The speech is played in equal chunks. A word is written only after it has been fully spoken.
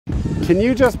Can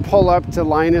you just pull up to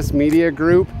Linus Media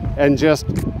Group and just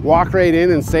walk right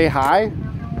in and say hi?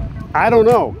 I don't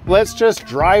know. Let's just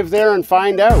drive there and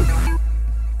find out.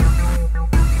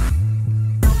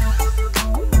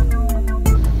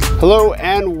 Hello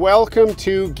and welcome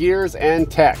to Gears and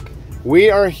Tech. We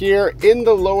are here in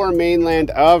the lower mainland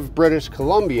of British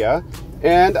Columbia,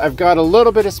 and I've got a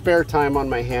little bit of spare time on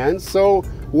my hands, so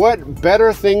what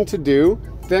better thing to do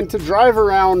than to drive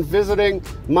around visiting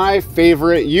my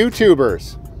favorite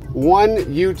YouTubers. One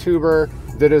YouTuber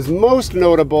that is most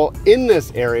notable in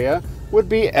this area would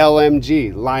be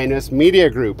LMG, Linus Media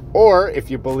Group, or if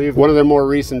you believe one of their more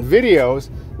recent videos,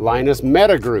 Linus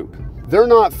Meta Group. They're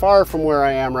not far from where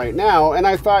I am right now, and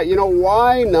I thought, you know,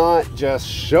 why not just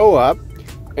show up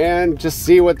and just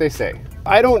see what they say?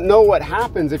 I don't know what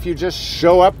happens if you just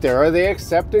show up there. Are they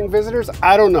accepting visitors?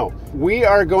 I don't know. We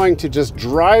are going to just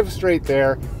drive straight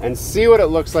there and see what it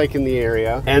looks like in the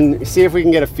area and see if we can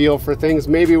get a feel for things.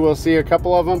 Maybe we'll see a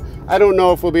couple of them. I don't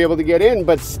know if we'll be able to get in,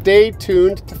 but stay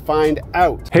tuned to find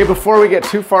out. Hey, before we get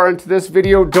too far into this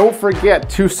video, don't forget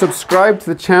to subscribe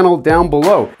to the channel down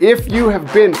below. If you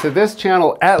have been to this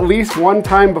channel at least one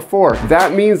time before,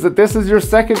 that means that this is your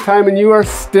second time and you are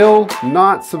still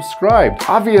not subscribed.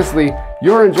 Obviously,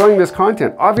 you're enjoying this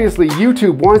content. Obviously,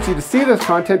 YouTube wants you to see this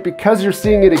content because you're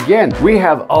seeing it again. We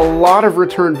have a lot of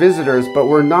return visitors, but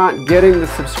we're not getting the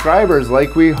subscribers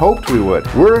like we hoped we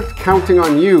would. We're counting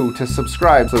on you to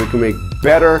subscribe so we can make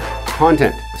better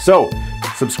content. So,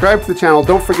 subscribe to the channel.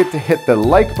 Don't forget to hit the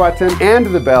like button and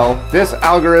the bell. This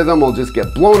algorithm will just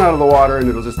get blown out of the water and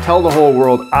it'll just tell the whole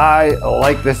world, I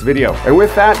like this video. And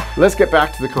with that, let's get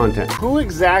back to the content. Who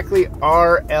exactly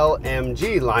are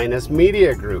LMG, Linus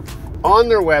Media Group? On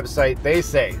their website, they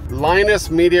say,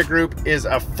 Linus Media Group is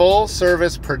a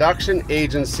full-service production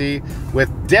agency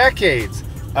with decades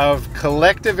of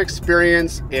collective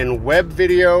experience in web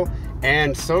video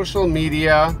and social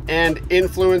media and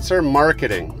influencer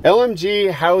marketing. LMG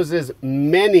houses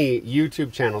many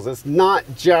YouTube channels. It's not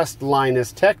just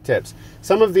Linus Tech Tips.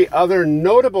 Some of the other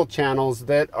notable channels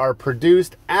that are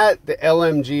produced at the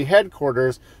LMG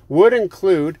headquarters would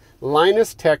include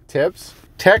Linus Tech Tips,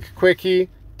 Tech Quickie,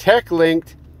 Tech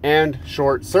Linked, and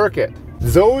Short Circuit.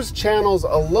 Those channels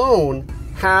alone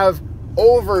have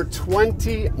over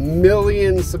 20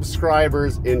 million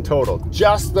subscribers in total.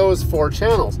 Just those 4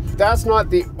 channels. That's not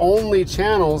the only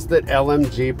channels that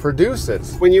LMG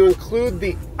produces. When you include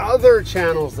the other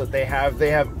channels that they have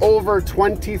over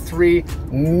 23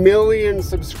 million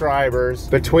subscribers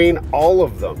between all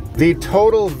of them. The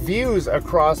total views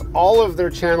across all of their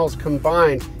channels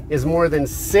combined is more than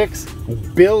 6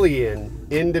 billion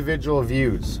individual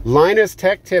views. Linus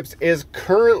Tech Tips is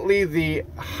currently the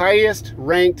highest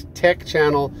ranked tech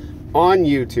channel on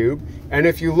YouTube. And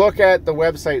if you look at the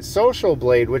website Social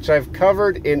Blade, which I've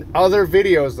covered in other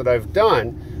videos that I've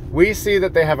done, we see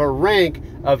that they have a rank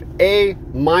of A-.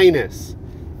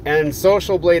 And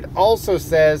Social Blade also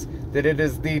says that it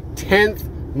is the 10th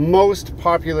most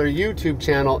popular YouTube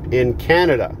channel in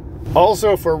Canada.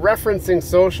 Also, for referencing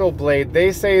Social Blade,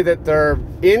 they say that their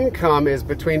income is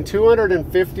between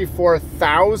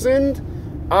 $254,000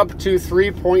 up to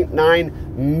 $3.9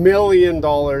 million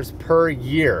per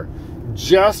year,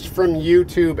 just from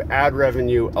YouTube ad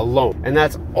revenue alone. And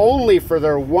that's only for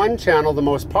their one channel, the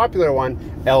most popular one,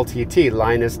 LTT,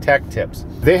 Linus Tech Tips.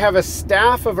 They have a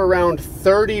staff of around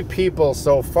 30 people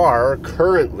so far,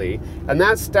 currently, and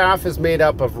that staff is made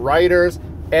up of writers,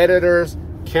 editors,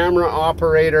 camera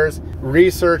operators,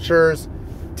 researchers,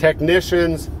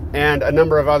 technicians, and a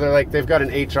number of other, like they've got an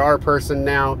HR person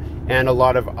now and a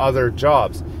lot of other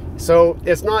jobs. So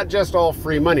it's not just all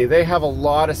free money. They have a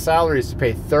lot of salaries to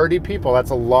pay. 30 people,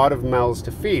 that's a lot of mouths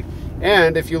to feed.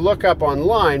 And if you look up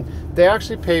online, they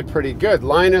actually pay pretty good.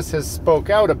 Linus has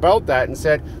spoke out about that and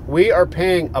said, we are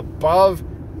paying above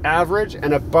average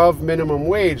and above minimum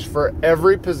wage for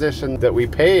every position that we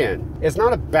pay in. It's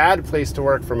not a bad place to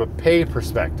work from a pay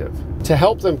perspective. To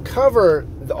help them cover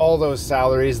all those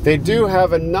salaries, they do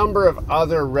have a number of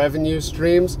other revenue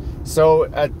streams. So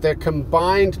the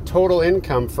combined total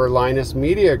income for Linus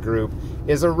Media Group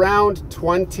is around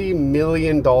 $20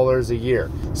 million a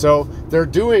year. So they're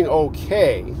doing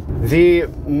okay. The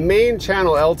main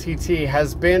channel, LTT,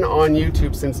 has been on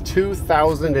YouTube since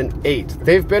 2008.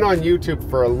 They've been on YouTube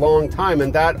for a long time,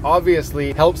 and that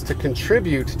obviously helps to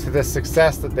contribute to the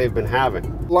success that they've been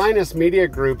having. Linus Media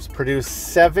Groups produce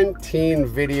 17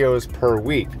 videos per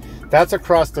week. That's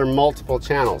across their multiple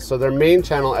channels. So their main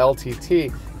channel,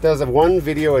 LTT, does 1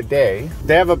 video a day.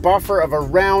 They have a buffer of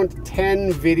around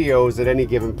 10 videos at any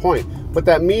given point. What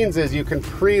that means is you can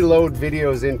preload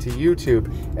videos into YouTube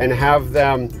and have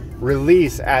them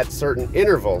release at certain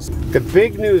intervals. The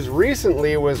big news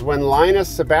recently was when Linus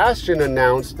Sebastian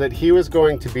announced that he was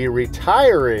going to be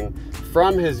retiring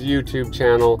from his YouTube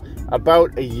channel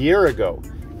about a year ago.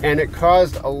 And it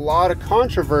caused a lot of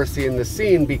controversy in the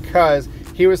scene because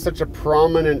he was such a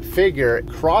prominent figure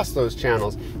across those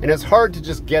channels, and it's hard to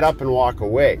just get up and walk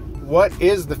away. What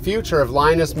is the future of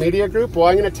Linus Media Group? Well,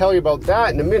 I'm going to tell you about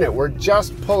that in a minute. We're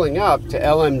just pulling up to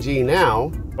LMG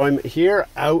now. I'm here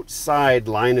outside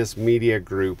Linus Media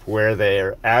Group where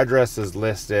their address is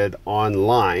listed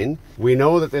online. We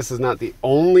know that this is not the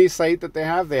only site that they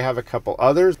have. They have a couple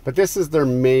others, but this is their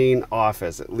main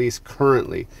office, at least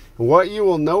currently. And what you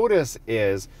will notice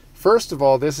is, first of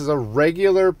all, this is a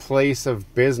regular place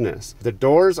of business. The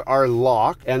doors are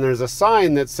locked and there's a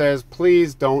sign that says,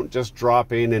 please don't just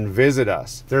drop in and visit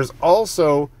us. There's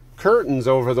also curtains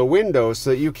over the windows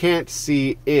so that you can't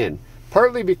see in.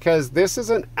 Partly because this is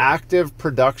an active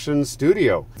production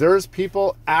studio. There's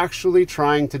people actually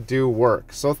trying to do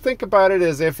work. So think about it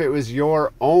as if it was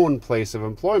your own place of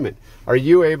employment. Are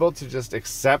you able to just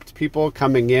accept people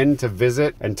coming in to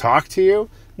visit and talk to you?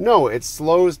 No, it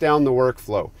slows down the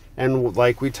workflow. And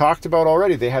like we talked about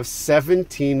already, they have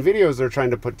 17 videos they're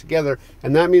trying to put together,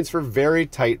 and that means for very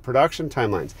tight production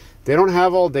timelines. They don't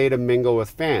have all day to mingle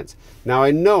with fans. Now,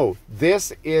 I know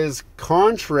this is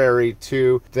contrary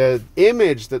to the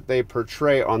image that they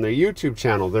portray on their YouTube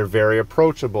channel. They're very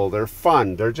approachable, they're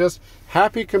fun, they're just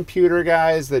happy computer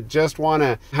guys that just want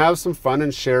to have some fun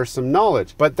and share some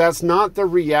knowledge. But that's not the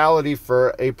reality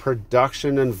for a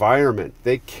production environment.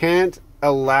 They can't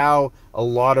allow a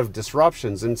lot of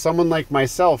disruptions, and someone like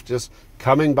myself just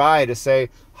coming by to say,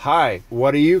 hi,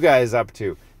 what are you guys up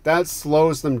to? That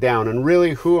slows them down. And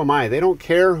really, who am I? They don't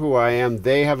care who I am.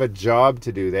 They have a job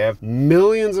to do. They have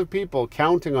millions of people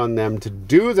counting on them to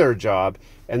do their job,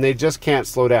 and they just can't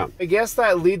slow down. I guess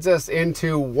that leads us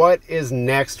into what is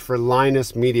next for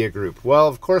Linus Media Group. Well,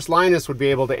 of course, Linus would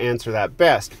be able to answer that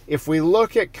best. If we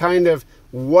look at kind of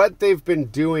what they've been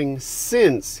doing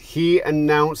since he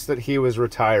announced that he was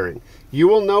retiring, you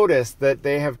will notice that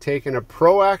they have taken a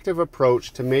proactive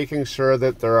approach to making sure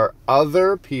that there are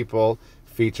other people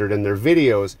featured in their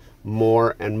videos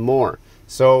more and more.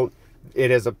 So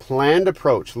it is a planned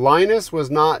approach. Linus was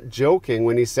not joking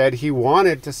when he said he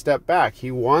wanted to step back.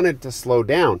 He wanted to slow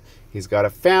down. He's got a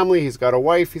family, he's got a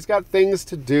wife, he's got things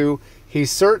to do. He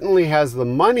certainly has the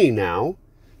money now.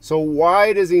 So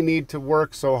why does he need to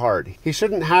work so hard? He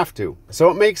shouldn't have to. So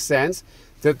it makes sense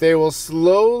that they will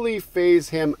slowly phase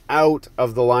him out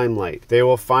of the limelight. They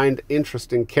will find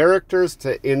interesting characters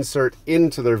to insert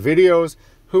into their videos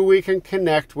who we can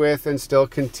connect with and still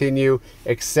continue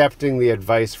accepting the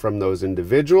advice from those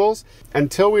individuals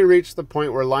until we reach the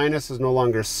point where Linus is no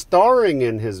longer starring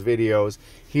in his videos.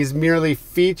 He's merely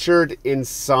featured in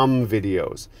some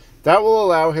videos. That will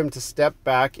allow him to step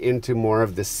back into more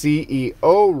of the CEO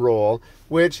role,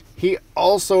 which he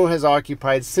also has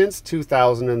occupied since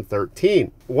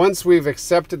 2013. Once we've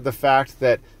accepted the fact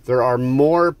that there are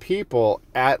more people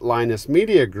at Linus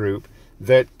Media Group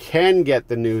that can get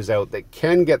the news out, that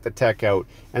can get the tech out,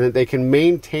 and that they can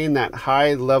maintain that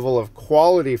high level of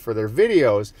quality for their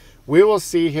videos, we will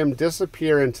see him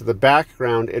disappear into the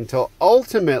background until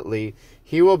ultimately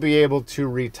he will be able to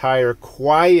retire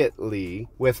quietly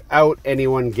without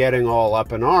anyone getting all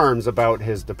up in arms about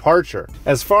his departure.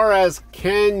 As far as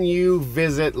can you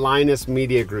visit Linus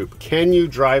Media Group, can you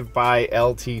drive by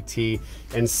LTT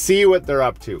and see what they're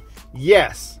up to?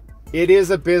 Yes. It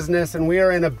is a business, and we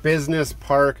are in a business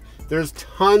park. There's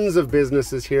tons of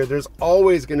businesses here. There's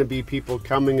always going to be people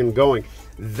coming and going.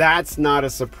 That's not a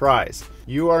surprise.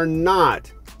 You are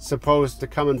not supposed to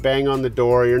come and bang on the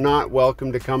door. You're not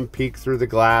welcome to come peek through the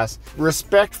glass.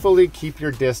 Respectfully keep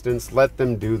your distance. Let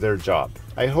them do their job.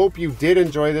 I hope you did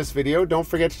enjoy this video. Don't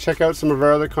forget to check out some of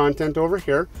our other content over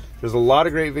here. There's a lot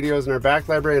of great videos in our back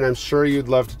library, and I'm sure you'd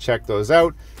love to check those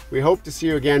out. We hope to see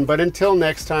you again, but until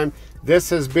next time, this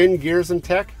has been Gears and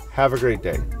Tech. Have a great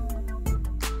day.